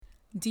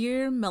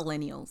Dear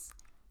millennials,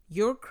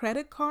 your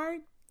credit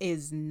card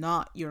is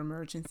not your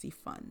emergency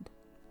fund.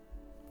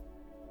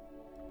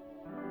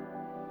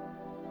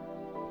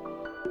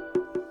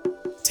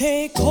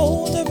 Take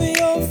hold of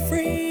your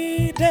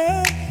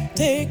freedom.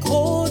 Take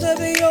hold of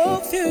your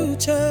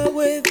future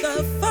with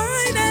a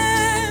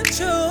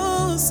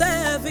financial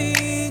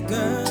savvy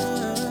girl.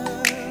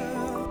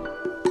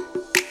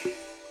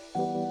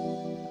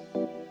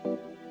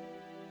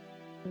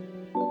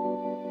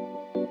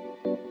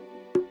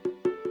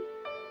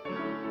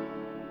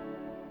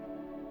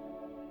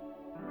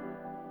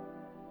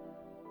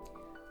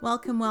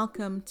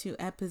 Welcome to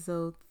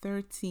episode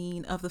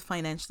 13 of the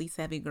Financially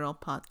Savvy Girl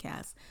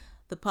podcast,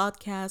 the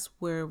podcast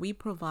where we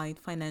provide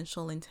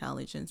financial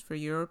intelligence for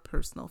your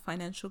personal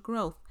financial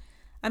growth.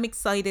 I'm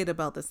excited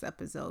about this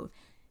episode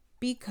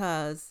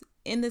because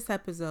in this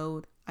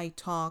episode, I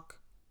talk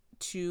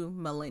to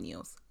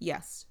millennials.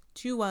 Yes,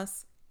 to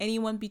us,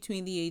 anyone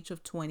between the age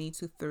of 20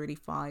 to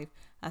 35.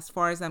 As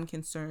far as I'm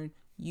concerned,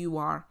 you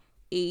are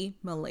a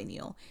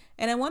millennial.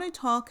 And I want to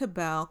talk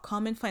about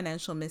common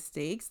financial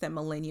mistakes that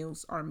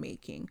millennials are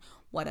making.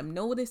 What I'm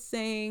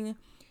noticing,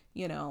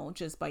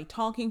 just by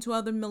talking to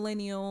other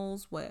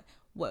millennials,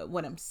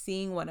 what I'm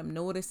seeing, what I'm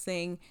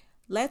noticing.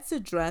 Let's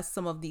address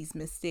some of these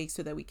mistakes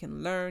so that we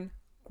can learn,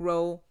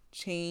 grow,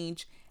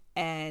 change,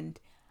 and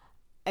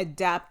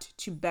adapt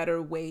to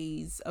better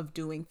ways of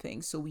doing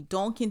things so we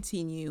don't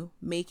continue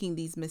making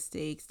these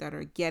mistakes that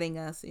are getting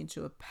us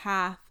into a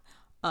path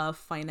of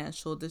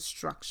financial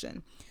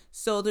destruction.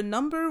 So the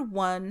number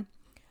one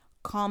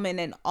common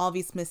and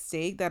obvious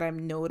mistake that I've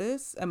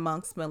noticed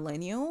amongst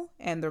millennial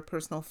and their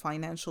personal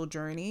financial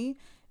journey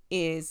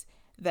is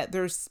that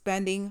they're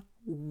spending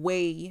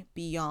way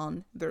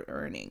beyond their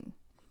earning.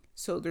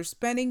 So they're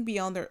spending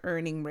beyond their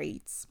earning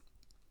rates.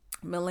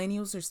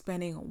 Millennials are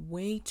spending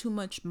way too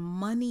much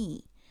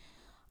money.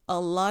 A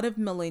lot of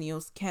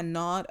millennials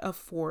cannot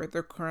afford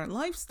their current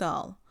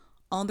lifestyle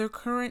on their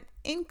current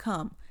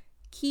income.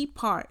 Key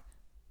part,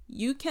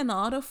 you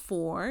cannot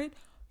afford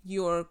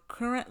your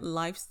current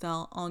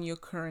lifestyle on your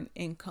current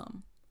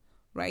income,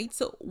 right?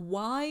 So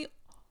why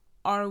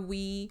are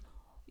we,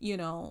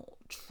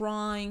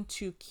 trying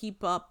to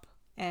keep up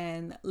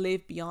and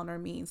live beyond our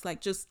means? Like,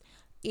 just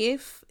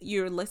if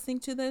you're listening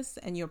to this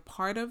and you're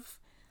part of,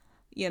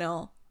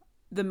 the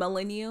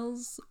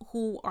millennials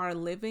who are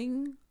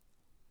living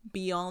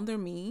beyond their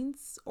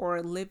means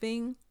or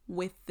living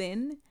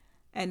within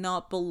and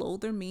not below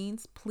their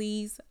means,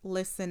 please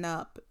listen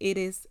up. It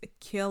is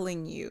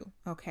killing you.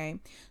 Okay.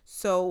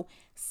 So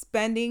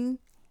spending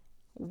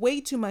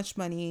way too much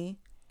money,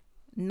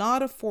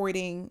 not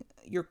affording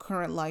your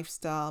current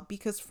lifestyle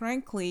because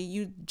frankly,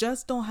 you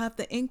just don't have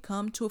the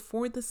income to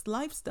afford this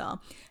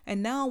lifestyle.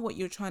 And now what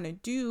you're trying to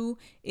do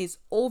is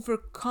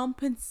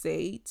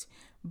overcompensate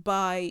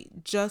by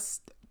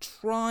just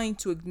trying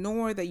to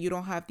ignore that you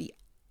don't have the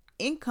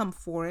income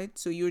for it.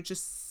 So you're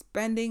just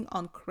spending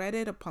on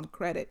credit upon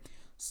credit.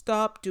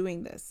 Stop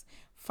doing this.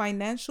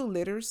 Financial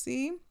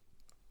literacy,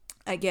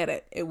 I get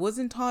it. It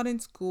wasn't taught in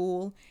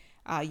school.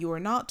 You were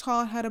not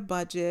taught how to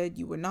budget.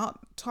 You were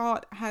not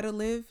taught how to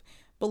live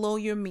below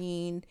your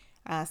mean,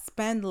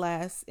 spend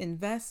less,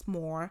 invest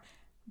more.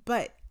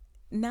 But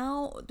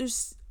now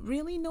there's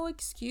really no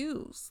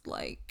excuse.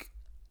 Like,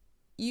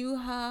 you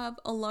have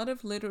a lot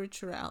of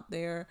literature out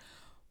there.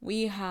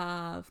 We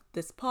have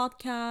this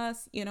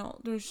podcast,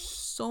 there's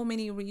so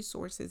many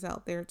resources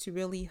out there to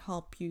really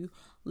help you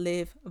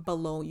live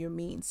below your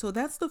means. So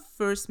that's the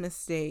first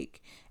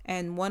mistake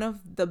and one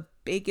of the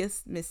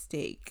biggest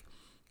mistake,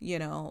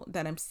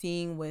 that I'm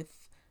seeing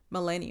with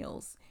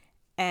millennials.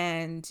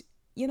 And,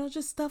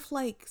 just stuff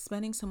like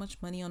spending so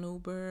much money on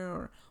Uber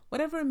or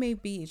whatever it may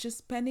be, just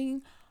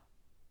spending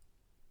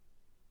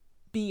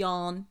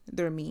beyond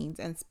their means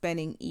and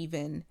spending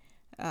even,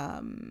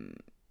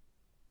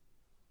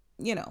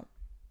 you know,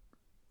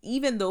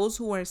 even those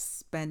who are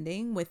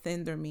spending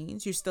within their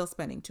means, you're still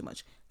spending too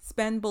much.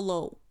 Spend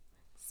below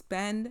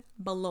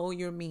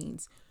your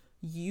means.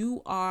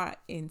 You are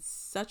in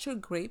such a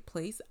great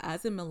place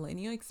as a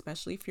millennial,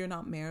 especially if you're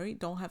not married,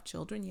 don't have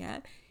children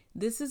yet.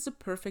 This is the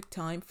perfect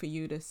time for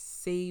you to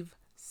save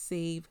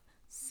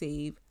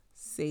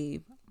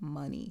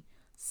money.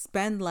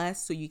 Spend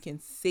less so you can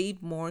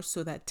save more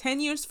so that 10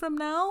 years from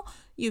now,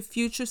 your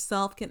future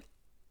self can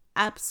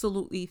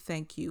absolutely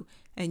thank you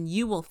and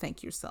you will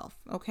thank yourself.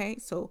 Okay,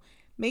 so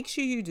make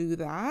sure you do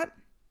that.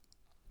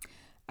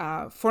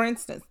 For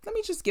instance, let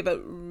me just give a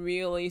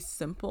really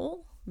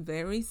simple,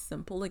 very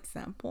simple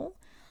example.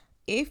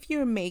 If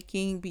you're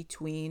making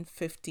between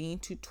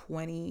 $15 to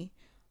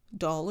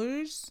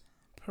 $20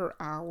 per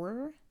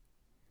hour,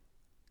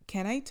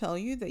 can I tell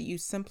you that you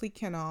simply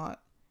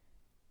cannot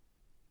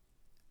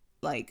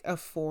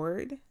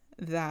afford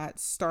that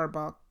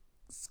Starbucks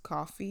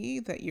coffee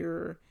that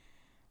you're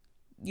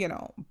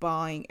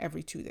buying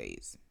every 2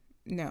 days?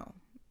 No,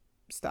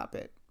 stop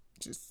it.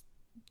 Just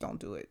don't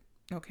do it.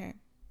 Okay.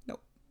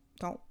 Nope.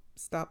 Don't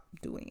stop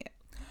doing it.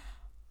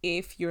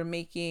 If you're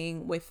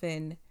making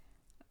within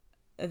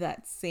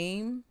that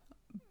same,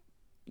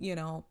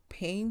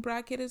 paying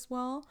bracket as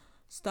well,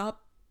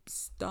 Stop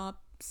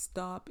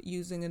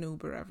using an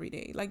Uber every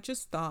day. Like,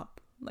 just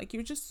stop. Like,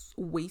 you're just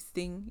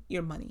wasting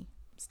your money.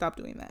 Stop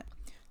doing that.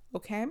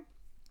 Okay?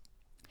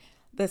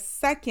 The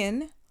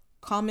second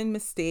common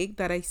mistake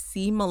that I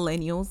see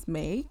millennials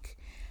make,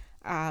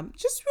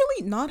 just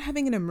really not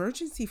having an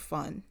emergency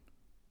fund.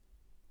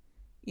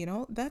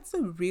 That's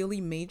a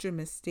really major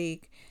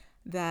mistake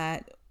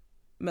that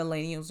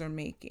millennials are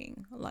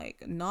making.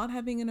 Like, not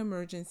having an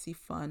emergency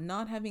fund,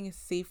 not having a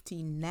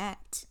safety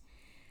net.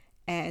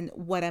 And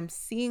what I'm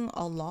seeing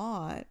a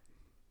lot,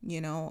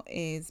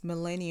 is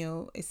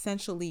millennial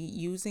essentially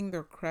using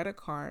their credit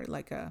card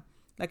like an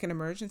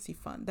emergency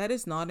fund. That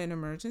is not an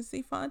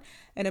emergency fund.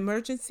 An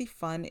emergency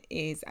fund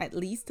is at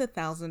least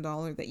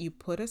 $1,000 that you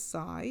put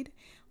aside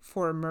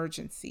for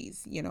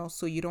emergencies,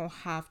 so you don't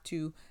have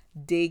to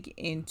dig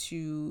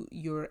into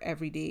your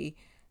everyday,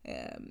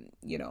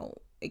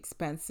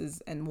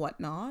 expenses and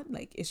whatnot.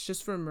 Like, it's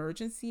just for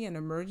emergency, and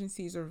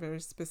emergencies are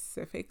very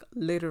specific.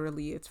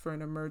 Literally, it's for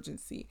an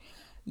emergency.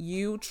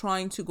 You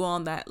trying to go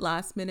on that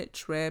last minute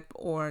trip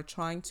or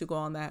trying to go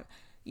on that,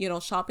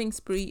 shopping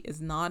spree is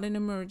not an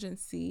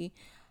emergency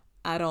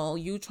at all.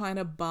 You trying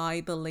to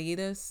buy the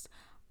latest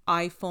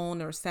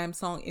iPhone or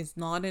Samsung is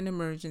not an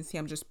emergency.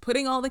 I'm just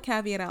putting all the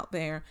caveat out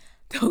there.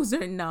 Those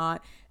are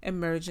not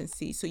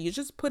emergency. So you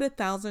just put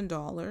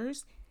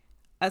 $1,000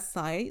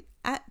 aside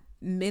at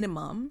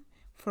minimum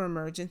for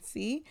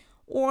emergency,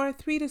 or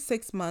 3 to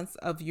 6 months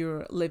of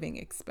your living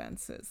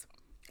expenses.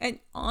 And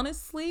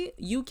honestly,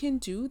 you can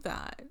do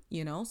that,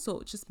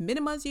 so just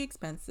minimize your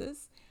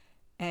expenses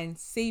and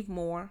save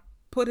more,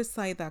 put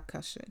aside that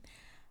cushion.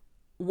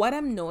 What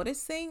I'm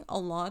noticing, a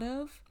lot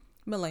of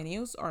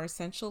millennials are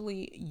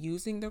essentially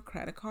using their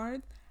credit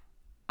card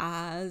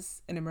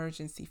as an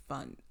emergency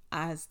fund,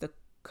 as the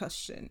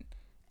cushion.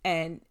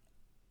 And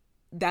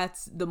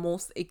that's the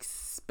most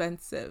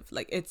expensive.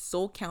 Like, it's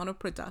so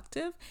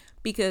counterproductive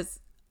because,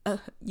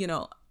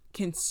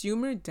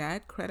 consumer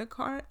debt credit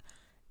card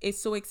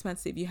is so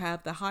expensive. You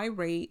have the high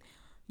rate,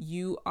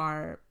 you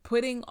are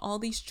putting all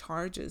these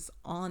charges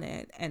on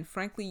it, and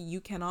frankly, you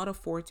cannot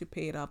afford to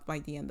pay it up by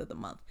the end of the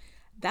month.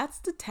 That's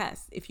the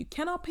test. If you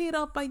cannot pay it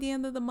up by the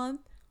end of the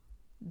month,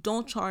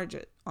 don't charge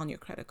it on your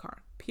credit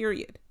card,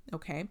 period.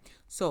 Okay?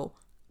 So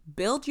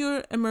build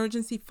your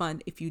emergency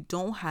fund. If you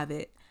don't have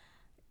it,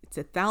 it's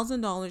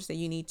 $1,000 that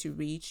you need to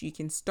reach. You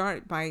can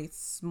start by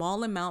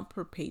small amount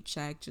per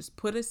paycheck. Just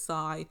put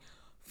aside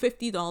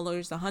 $50,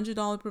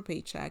 $100 per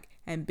paycheck,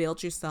 and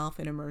build yourself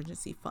an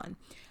emergency fund.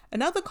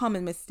 Another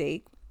common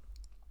mistake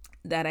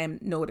that I'm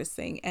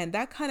noticing, and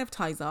that kind of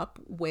ties up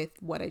with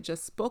what I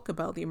just spoke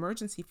about, the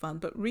emergency fund,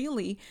 but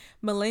really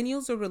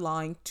millennials are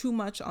relying too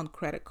much on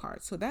credit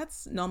cards. So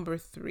that's number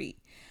 3.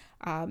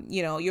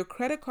 Your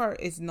credit card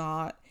is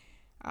not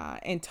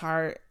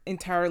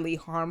entirely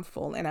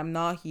harmful, and I'm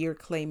not here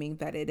claiming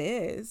that it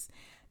is,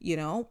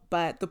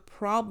 but the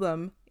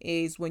problem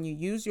is when you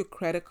use your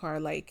credit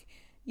card like,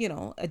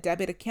 a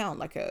debit account,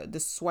 like the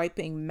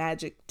swiping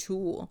magic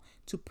tool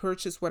to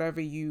purchase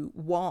whatever you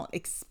want,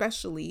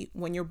 especially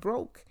when you're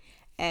broke.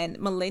 And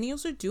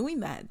millennials are doing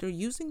that. They're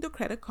using the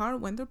credit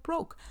card when they're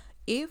broke.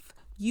 If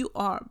you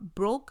are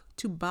broke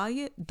to buy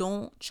it,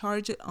 don't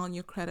charge it on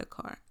your credit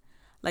card.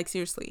 Like,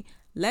 seriously,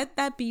 let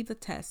that be the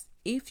test.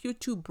 If you're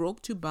too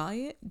broke to buy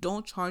it,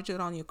 don't charge it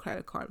on your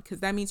credit card,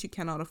 because that means you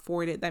cannot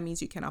afford it. That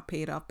means you cannot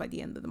pay it off by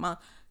the end of the month.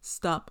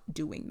 Stop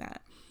doing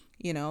that.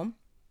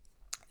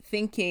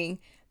 Thinking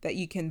that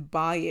you can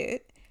buy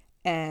it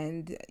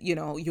and,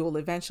 you'll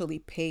eventually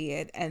pay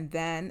it. And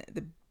then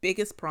the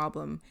biggest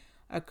problem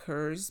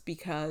occurs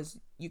because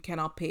you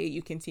cannot pay it.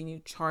 You continue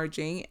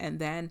charging, and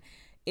then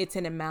it's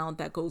an amount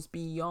that goes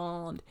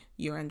beyond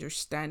your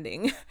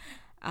understanding.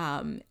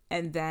 And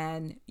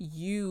then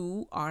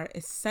you are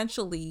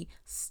essentially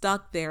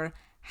stuck there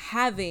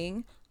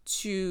having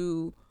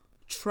to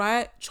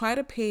try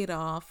to pay it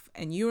off,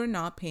 and you're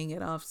not paying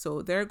it off.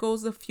 So there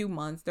goes a few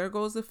months, there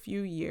goes a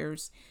few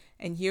years,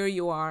 and here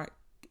you are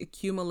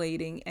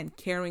accumulating and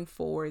carrying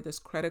forward this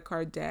credit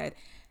card debt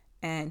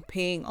and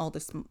paying all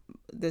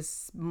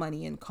this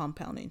money in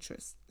compound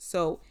interest.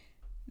 So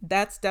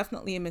that's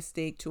definitely a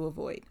mistake to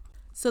avoid.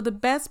 So the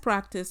best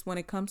practice when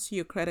it comes to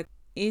your credit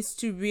is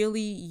to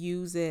really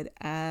use it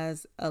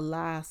as a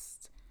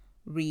last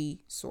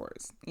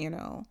resource.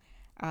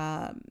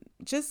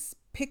 Just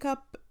pick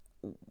up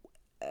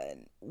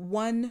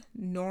one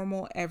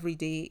normal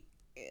everyday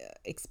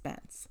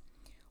expense.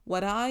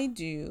 What I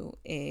do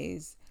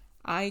is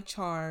I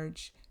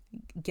charge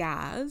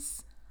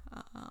gas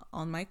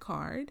on my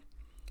card,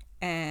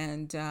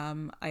 and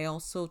I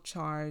also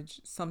charge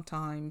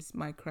sometimes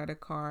my credit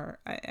card,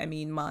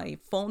 my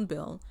phone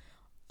bill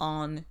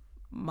on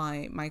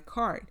my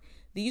card.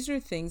 These are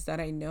things that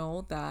I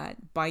know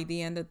that by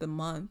the end of the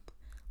month,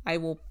 I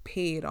will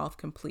pay it off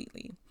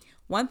completely.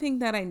 One thing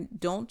that I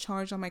don't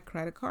charge on my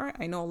credit card,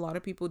 I know a lot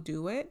of people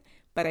do it,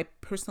 but I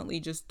personally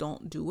just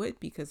don't do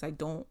it because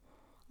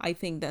I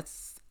think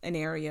that's an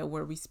area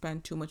where we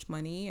spend too much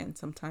money and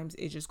sometimes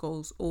it just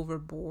goes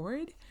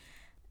overboard.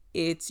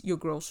 It's your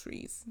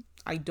groceries.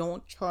 I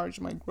don't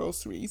charge my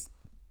groceries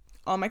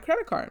on my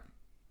credit card.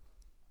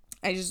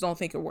 I just don't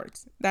think it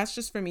works. That's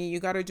just for me. You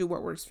got to do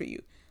what works for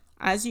you.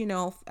 As you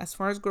know, as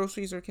far as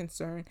groceries are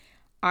concerned,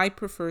 I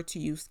prefer to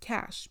use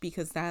cash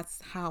because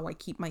that's how I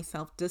keep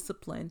myself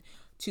disciplined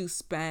to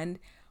spend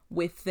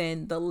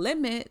within the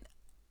limit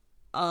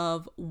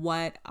of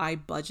what I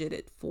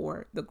budgeted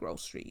for the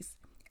groceries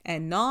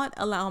and not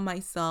allow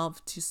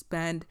myself to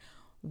spend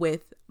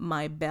with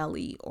my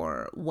belly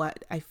or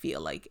what I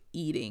feel like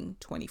eating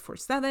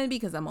 24/7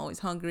 because I'm always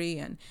hungry.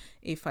 And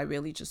if I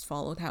really just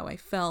followed how I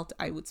felt,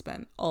 I would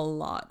spend a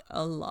lot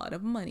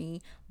of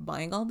money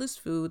buying all this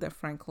food that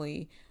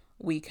frankly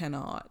we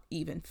cannot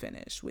even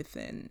finish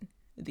within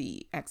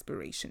the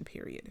expiration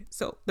period.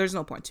 So there's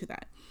no point to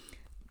that.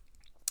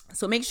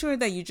 So make sure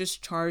that you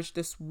just charge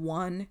this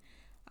one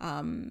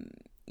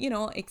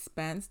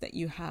expense that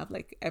you have,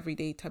 like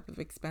everyday type of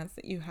expense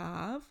that you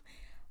have,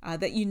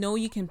 that you know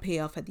you can pay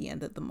off at the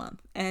end of the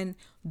month. And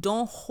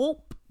don't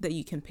hope that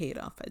you can pay it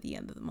off at the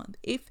end of the month.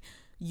 If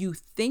you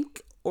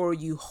think or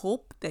you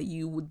hope that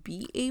you would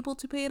be able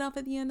to pay it off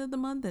at the end of the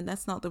month, then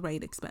that's not the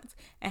right expense.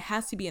 It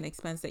has to be an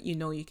expense that you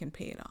know you can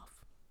pay it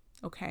off.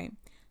 Okay?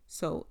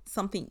 So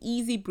something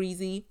easy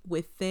breezy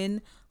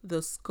within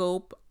the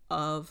scope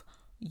of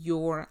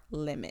your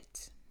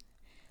limit.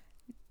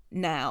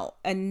 Now,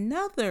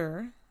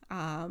 another,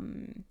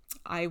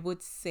 I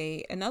would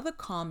say, another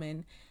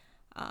common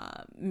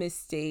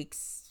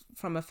mistakes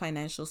from a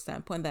financial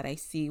standpoint that I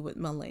see with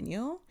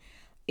millennial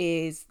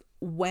is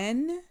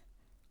when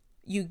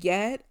you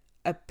get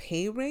a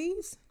pay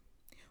raise,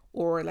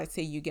 or let's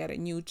say you get a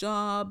new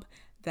job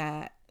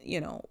that,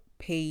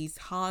 pays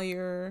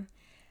higher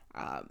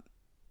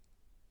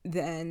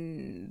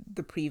than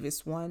the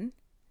previous one.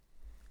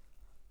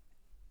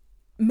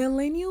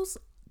 Millennials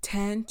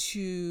tend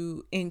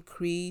to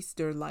increase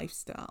their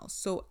lifestyle.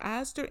 So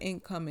as their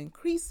income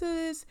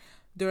increases,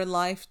 their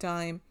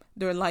lifestyle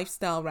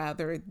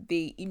rather,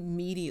 they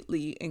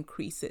immediately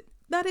increase it.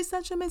 That is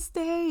such a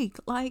mistake.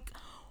 Like,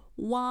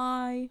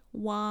 why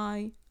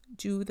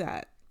do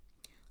that?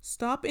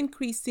 Stop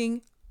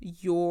increasing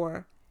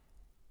your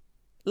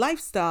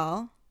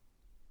lifestyle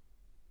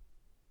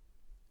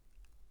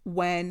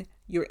when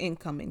your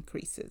income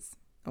increases.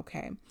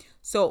 Okay.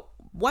 So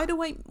what do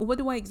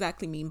I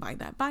exactly mean by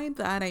that? By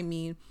that, I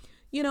mean,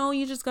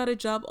 you just got a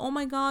job. Oh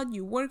my God,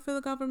 you work for the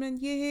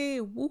government.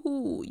 Yay.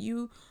 Woohoo.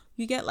 You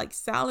get like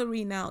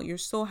salary now. You're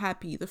so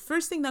happy. The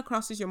first thing that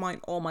crosses your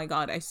mind, oh my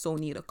God, I so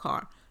need a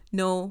car.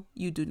 No,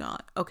 you do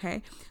not.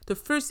 Okay. The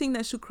first thing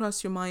that should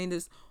cross your mind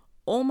is,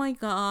 oh my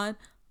God,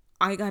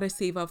 I got to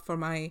save up for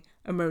my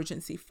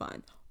emergency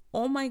fund.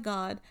 Oh my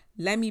God,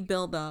 let me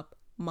build up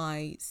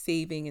my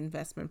saving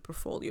investment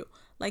portfolio.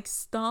 Like,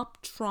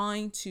 stop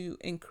trying to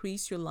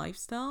increase your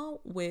lifestyle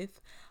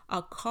with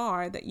a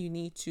car that you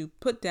need to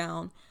put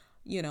down,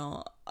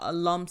 a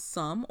lump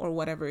sum or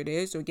whatever it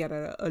is, or get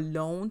a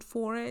loan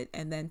for it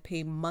and then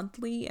pay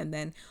monthly, and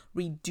then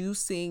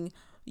reducing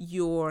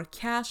your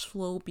cash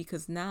flow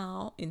because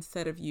now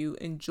instead of you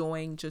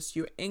enjoying just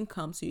your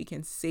income so you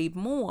can save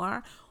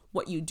more,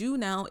 what you do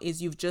now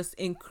is you've just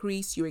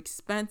increased your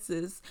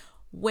expenses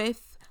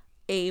with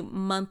a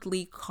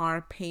monthly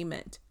car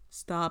payment.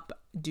 Stop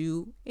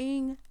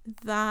doing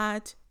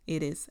that.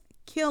 It is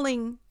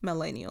killing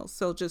millennials.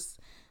 So just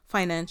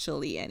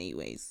financially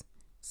anyways.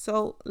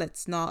 So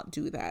let's not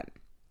do that.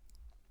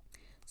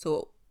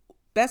 So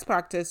best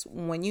practice,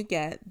 when you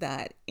get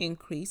that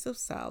increase of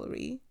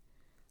salary,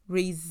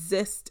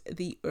 resist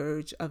the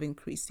urge of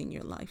increasing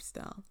your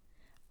lifestyle,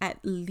 at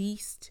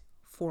least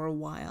for a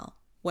while,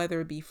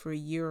 whether it be for a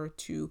year or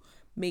two.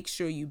 Make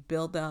sure you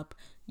build up,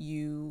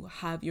 you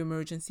have your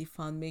emergency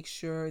fund, make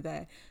sure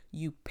that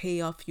you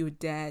pay off your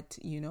debt,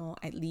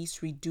 at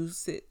least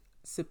reduce it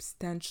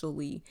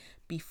substantially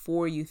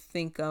before you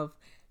think of,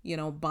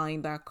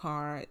 buying that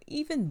car,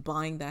 even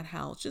buying that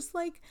house. Just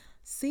like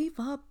save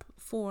up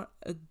for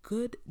a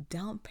good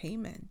down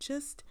payment.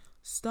 Just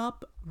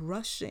stop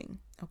rushing,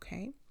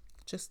 okay?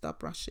 Just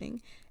stop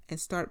rushing and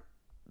start.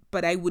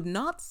 But I would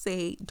not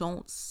say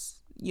don't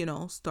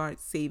start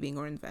saving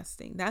or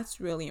investing. That's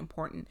really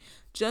important.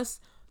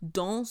 Just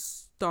don't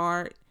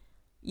start,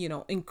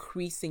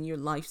 increasing your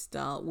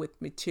lifestyle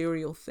with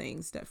material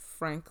things that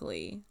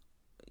frankly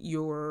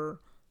your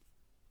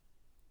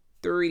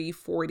 30,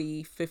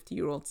 40,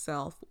 50-year-old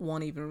self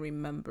won't even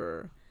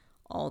remember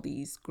all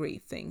these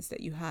great things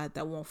that you had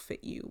that won't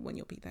fit you when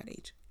you'll be that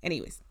age.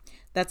 Anyways,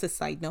 that's a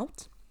side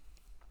note.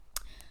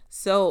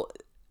 So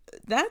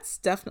that's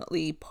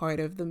definitely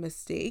part of the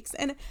mistakes.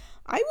 And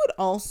I would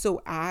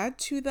also add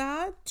to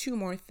that 2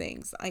 more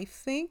things. I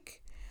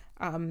think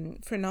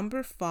for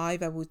number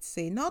 5, I would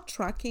say not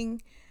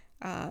tracking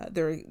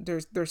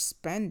their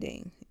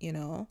spending.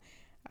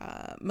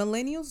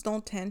 Millennials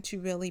don't tend to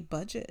really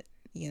budget,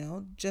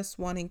 just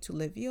wanting to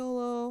live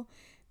YOLO.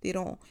 They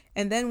don't.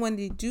 And then when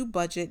they do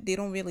budget, they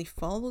don't really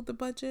follow the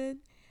budget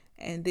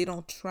and they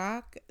don't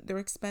track their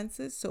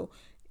expenses. So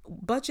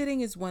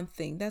budgeting is one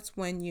thing. That's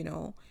when,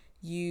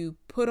 you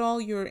put all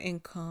your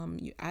income,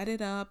 you add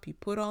it up, you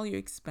put all your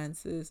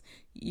expenses,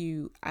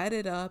 you add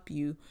it up,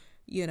 you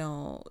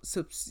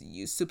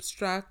you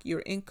subtract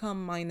your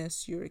income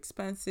minus your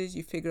expenses,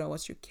 you figure out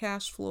what's your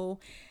cash flow,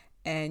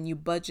 and you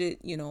budget,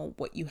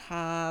 what you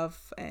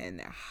have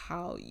and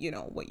how,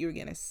 what you're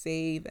going to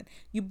save, and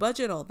you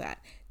budget all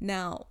that.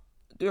 Now,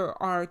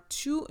 there are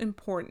two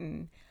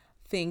important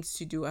things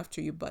to do after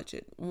you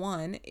budget.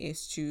 One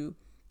is to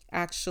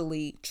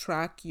actually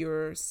track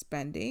your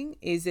spending.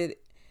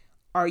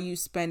 Are you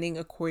spending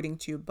according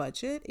to your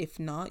budget? If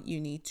not, you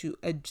need to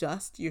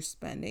adjust your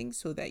spending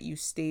so that you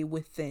stay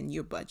within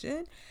your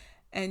budget.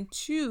 And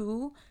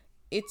two,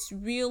 it's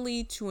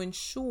really to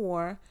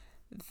ensure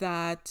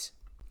that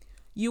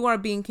you are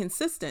being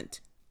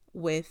consistent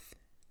with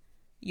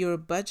your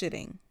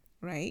budgeting,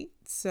 right?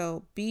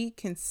 So be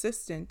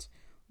consistent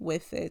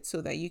with it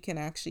so that you can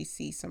actually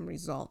see some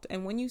result.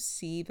 And when you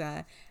see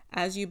that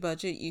as you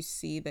budget, you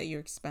see that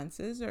your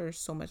expenses are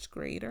so much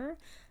greater,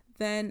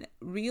 then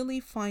really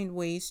find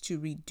ways to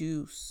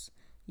reduce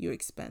your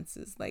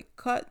expenses. Like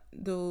cut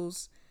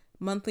those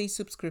monthly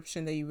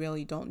subscription that you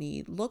really don't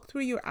need. Look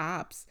through your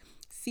apps.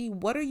 See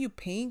what are you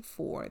paying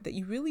for that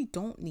you really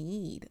don't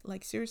need.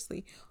 Like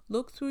seriously,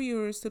 look through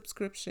your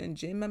subscription,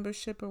 gym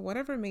membership, or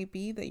whatever it may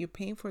be that you're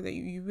paying for that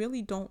you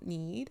really don't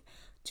need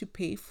to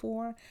pay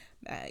for.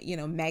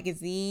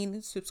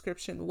 Magazine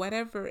subscription,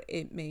 whatever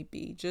it may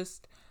be.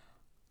 Just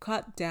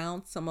cut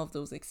down some of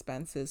those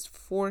expenses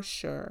for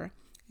sure.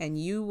 And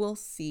you will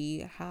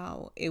see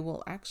how it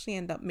will actually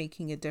end up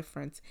making a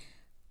difference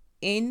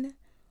in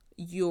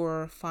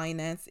your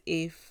finance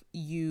if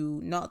you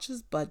not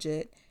just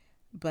budget,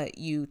 but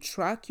you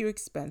track your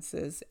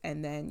expenses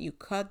and then you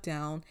cut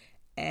down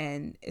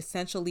and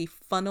essentially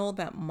funnel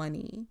that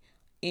money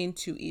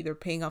into either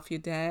paying off your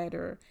debt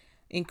or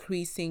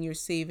increasing your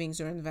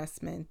savings or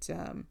investment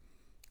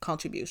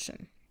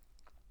contribution.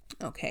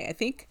 Okay, I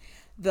think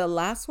the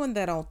last one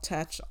that I'll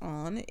touch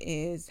on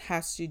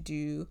has to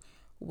do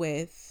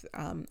with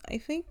I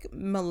think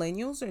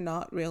millennials are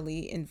not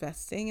really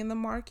investing in the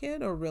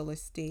market or real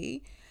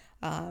estate,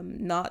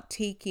 not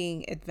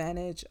taking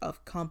advantage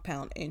of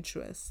compound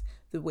interest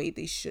the way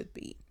they should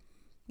be.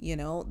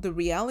 The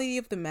reality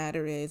of the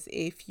matter is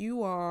if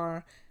you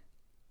are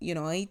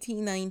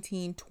 18,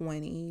 19,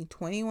 20,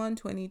 21,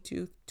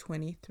 22,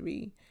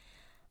 23,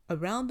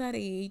 around that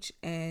age,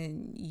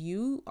 and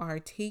you are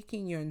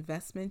taking your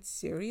investment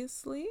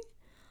seriously,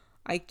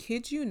 I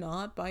kid you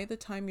not, by the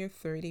time you're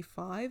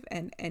 35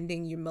 and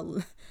ending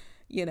your,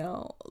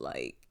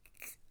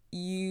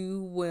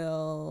 you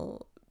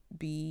will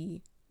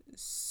be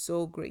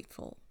so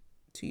grateful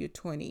to your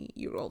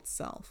 20-year-old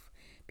self.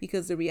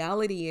 Because the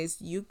reality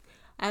is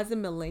as a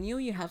millennial,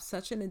 you have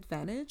such an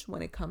advantage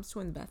when it comes to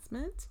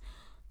investment,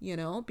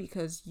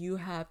 because you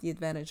have the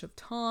advantage of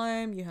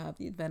time, you have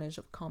the advantage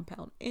of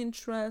compound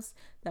interest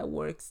that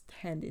works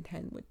hand in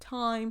hand with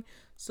time.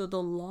 So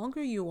the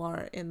longer you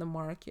are in the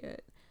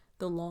market,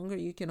 the longer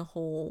you can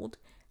hold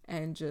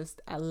and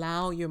just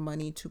allow your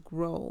money to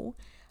grow,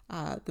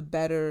 the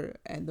better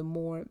and the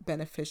more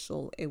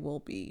beneficial it will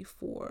be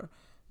for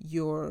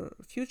your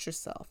future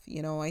self.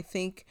 I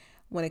think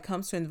when it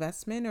comes to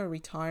investment or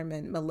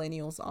retirement,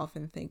 millennials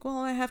often think, well,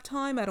 I have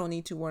time, I don't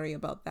need to worry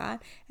about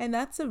that. And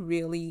that's a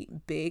really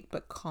big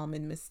but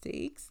common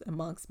mistakes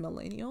amongst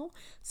millennials.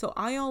 So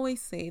I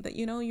always say that,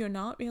 you're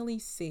not really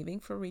saving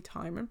for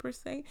retirement per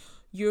se.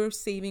 You're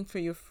saving for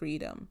your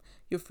freedom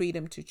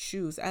to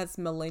choose. As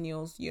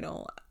millennials,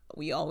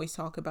 we always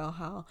talk about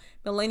how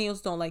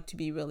millennials don't like to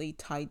be really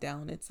tied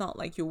down. It's not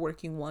like you're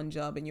working one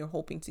job and you're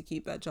hoping to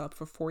keep that job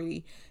for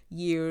 40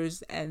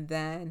 years and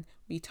then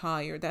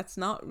retire. That's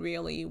not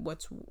really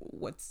what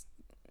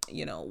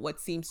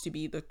seems to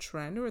be the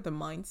trend or the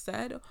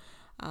mindset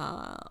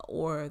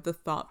or the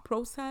thought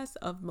process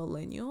of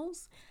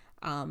millennials.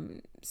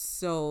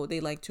 So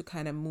they like to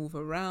kind of move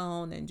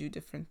around and do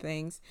different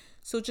things.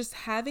 So just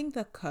having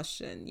the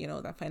cushion,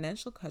 that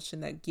financial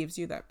cushion that gives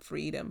you that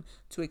freedom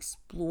to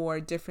explore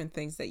different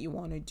things that you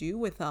want to do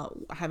without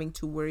having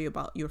to worry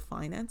about your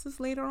finances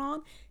later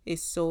on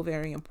is so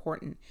very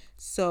important.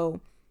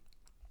 So,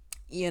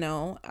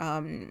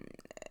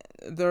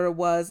 there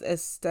was a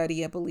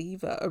study, I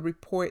believe, a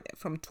report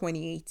from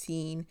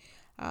 2018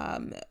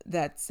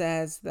 that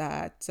says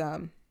that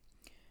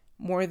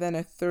more than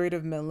a third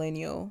of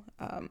millennial,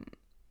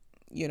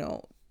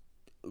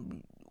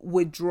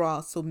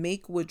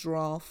 make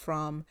withdrawal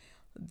from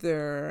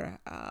their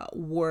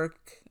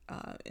work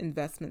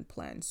investment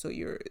plans. So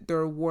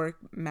their work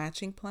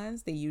matching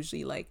plans, they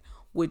usually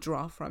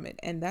withdraw from it.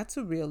 And that's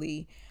a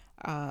really,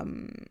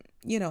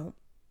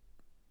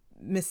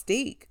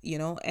 mistake,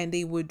 and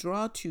they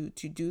withdraw to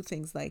do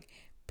things like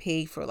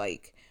pay for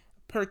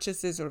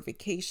purchases or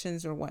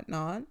vacations or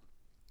whatnot.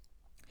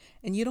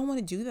 And you don't want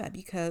to do that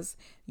because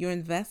your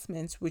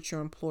investments with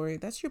your employer,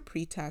 that's your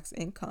pre-tax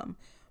income,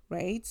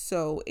 right?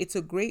 So it's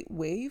a great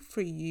way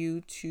for you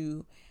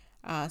to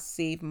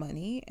save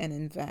money and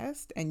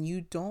invest. And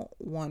you don't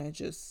want to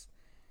just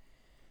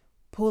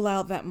pull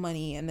out that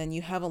money. And then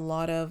you have a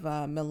lot of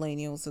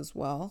millennials as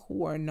well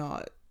who are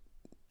not,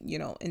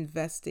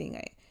 investing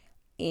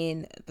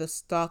in the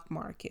stock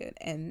market.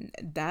 And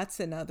that's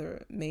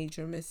another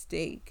major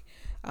mistake.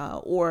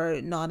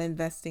 Or not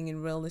investing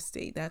in real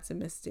estate. That's a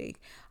mistake.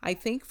 I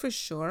think for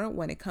sure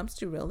when it comes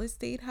to real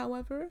estate,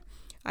 however,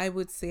 I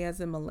would say as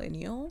a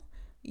millennial,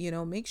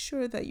 make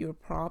sure that you're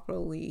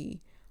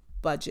properly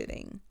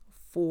budgeting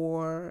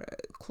for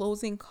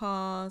closing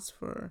costs,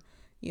 for,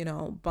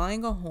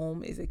 buying a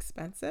home is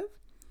expensive.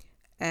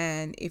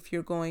 And if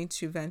you're going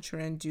to venture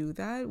and do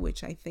that,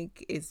 which I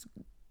think is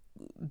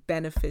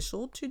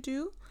beneficial to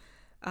do,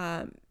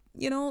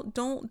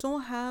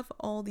 don't have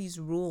all these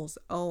rules.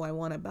 Oh, I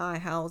want to buy a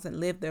house and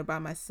live there by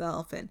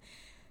myself, and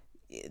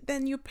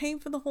then you're paying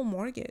for the whole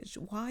mortgage.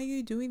 Why are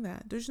you doing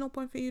that? There's no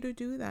point for you to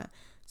do that.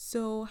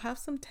 So have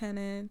some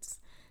tenants,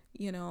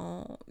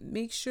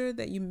 make sure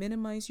that you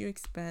minimize your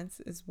expense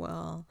as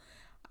well.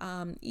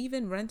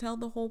 Even rent out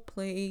the whole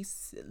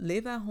place,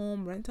 live at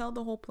home, rent out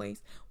the whole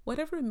place,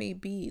 whatever it may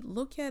be.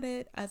 Look at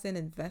it as an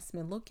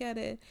investment. Look at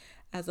it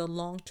as a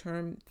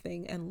long-term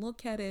thing, and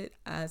look at it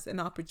as an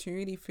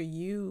opportunity for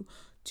you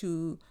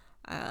to,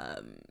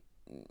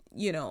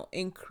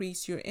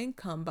 increase your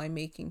income by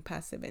making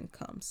passive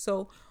income.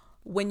 So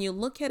when you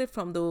look at it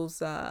from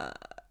those,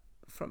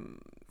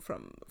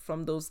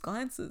 from those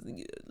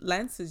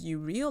lenses, you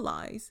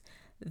realize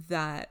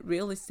that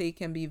real estate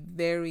can be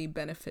very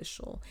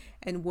beneficial.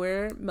 And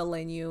where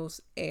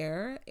millennials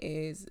err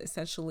is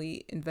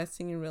essentially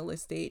investing in real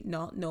estate,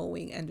 not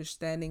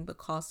understanding the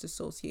cost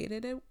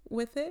associated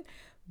with it,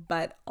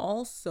 but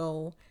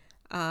also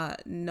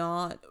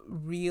not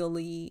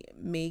really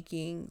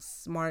making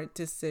smart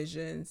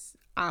decisions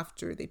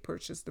after they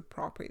purchase the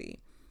property,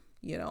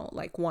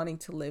 like wanting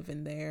to live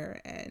in there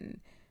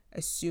and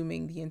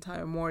assuming the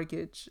entire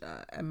mortgage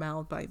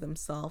amount by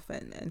themselves,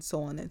 and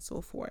so on and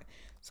so forth.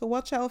 So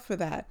watch out for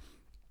that.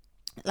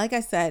 Like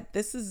I said,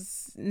 this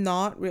is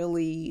not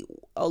really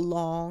a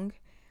long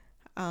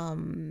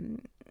podcast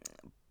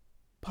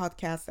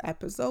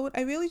episode.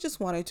 I really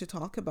just wanted to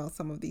talk about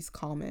some of these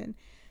common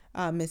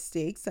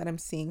mistakes that I'm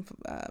seeing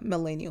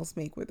millennials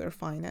make with their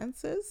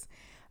finances.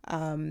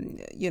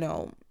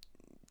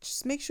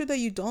 Just make sure that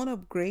you don't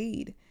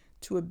upgrade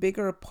to a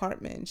bigger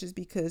apartment just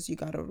because you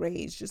got a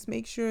raise. Just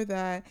make sure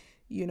that,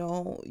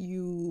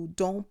 you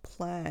don't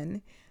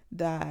plan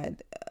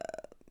that,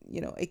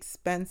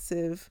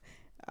 expensive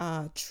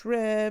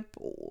trip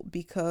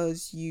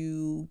because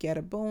you get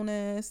a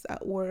bonus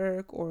at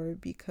work, or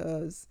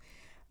because,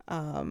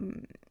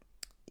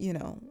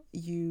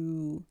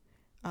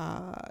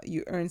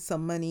 you earn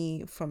some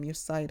money from your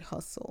side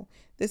hustle.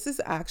 This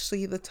is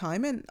actually the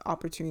time and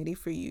opportunity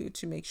for you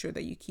to make sure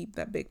that you keep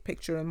that big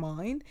picture in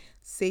mind.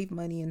 Save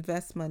money,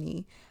 invest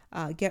money,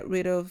 get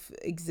rid of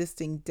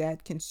existing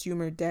debt,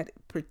 consumer debt,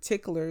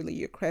 particularly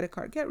your credit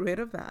card. Get rid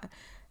of that,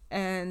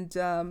 and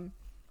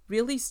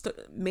really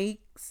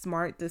make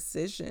smart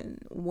decision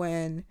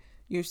when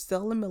you're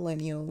still a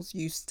millennials.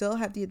 You still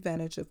have the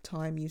advantage of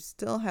time. You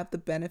still have the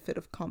benefit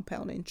of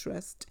compound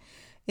interest.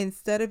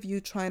 Instead of you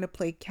trying to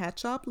play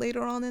catch up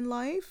later on in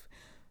life,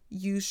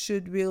 you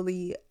should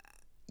really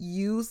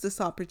use this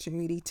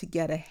opportunity to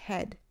get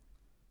ahead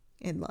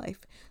in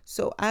life.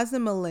 So as a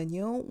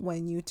millennial,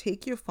 when you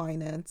take your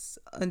finance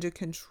under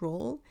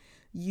control,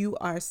 you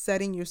are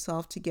setting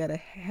yourself to get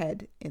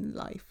ahead in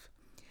life.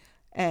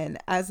 And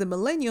as a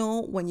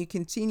millennial, when you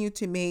continue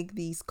to make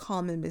these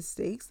common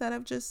mistakes that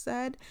I've just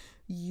said,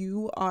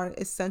 you are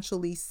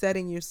essentially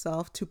setting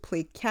yourself to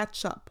play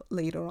catch up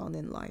later on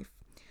in life.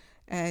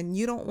 And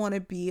you don't want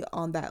to be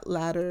on that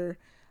latter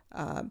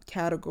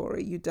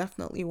category. You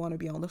definitely want to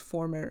be on the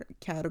former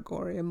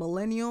category. A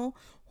millennial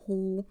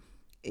who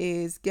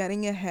is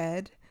getting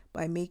ahead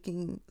by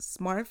making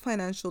smart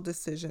financial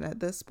decisions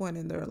at this point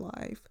in their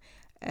life,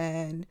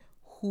 and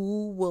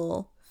who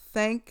will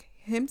thank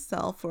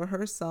himself or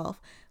herself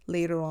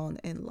later on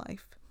in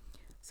life.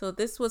 So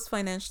this was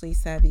Financially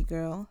Savvy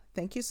Girl.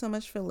 Thank you so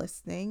much for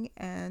listening.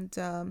 And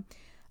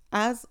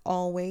as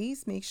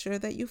always, make sure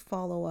that you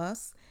follow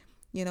us.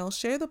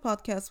 Share the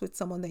podcast with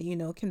someone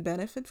that can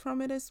benefit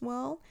from it as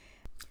well.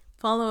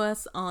 Follow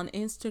us on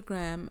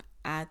Instagram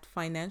at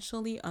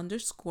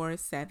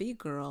financially_savvy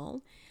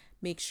girl.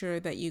 Make sure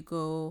that you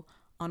go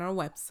on our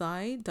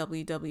website,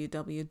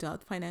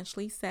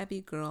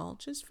 www.financiallysavvygirl,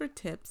 just for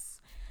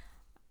tips,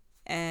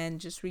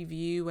 and just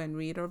review and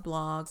read our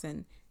blogs,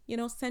 and,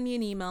 send me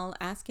an email,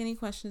 ask any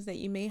questions that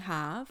you may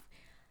have.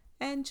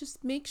 And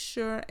just make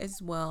sure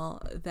as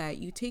well that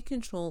you take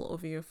control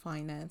over your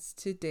finance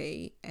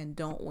today and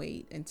don't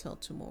wait until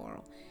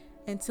tomorrow.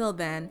 Until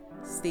then,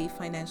 stay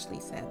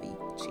financially savvy.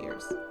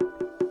 Cheers.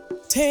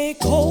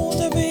 Take hold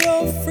of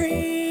your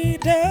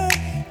freedom.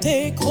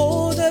 Take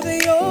hold of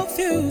your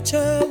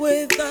future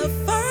with a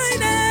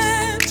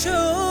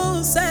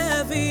financial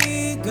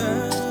savvy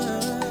girl.